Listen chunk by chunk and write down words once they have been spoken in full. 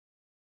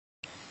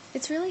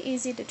It's really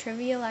easy to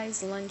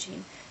trivialize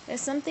lunging as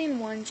something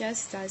one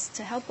just does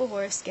to help a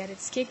horse get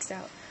its kicks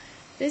out.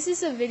 This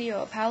is a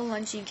video of how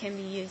lunging can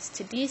be used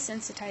to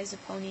desensitize a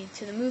pony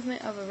to the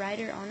movement of a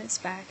rider on its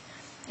back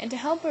and to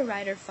help a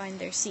rider find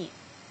their seat.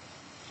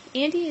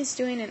 Anndi is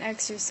doing an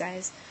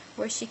exercise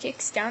where she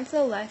kicks down to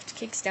the left,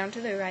 kicks down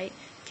to the right,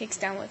 kicks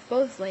down with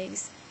both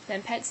legs,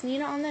 then pets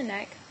Nina on the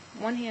neck,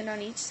 one hand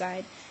on each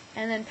side,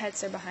 and then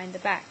pets her behind the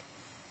back.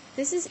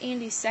 This is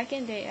Andi's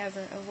second day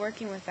ever of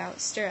working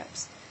without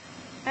stirrups.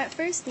 At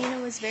first, Nina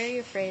was very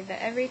afraid that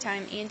every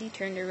time Anndi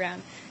turned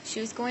around, she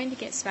was going to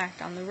get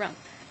smacked on the rump.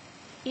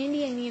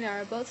 Anndi and Nina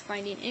are both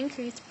finding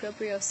increased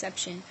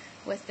proprioception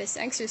with this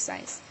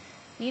exercise.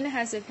 Nina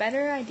has a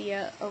better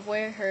idea of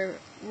where her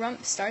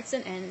rump starts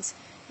and ends,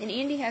 and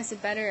Anndi has a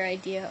better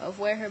idea of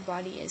where her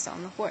body is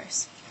on the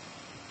horse.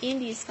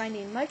 Anndi is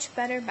finding much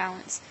better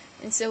balance,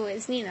 and so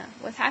is Nina,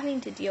 with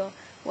having to deal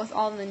with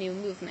all the new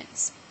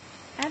movements.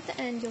 At the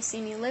end, you'll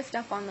see me lift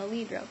up on the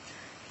lead rope.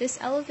 This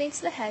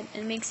elevates the head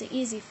and makes it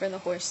easy for the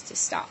horse to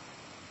stop.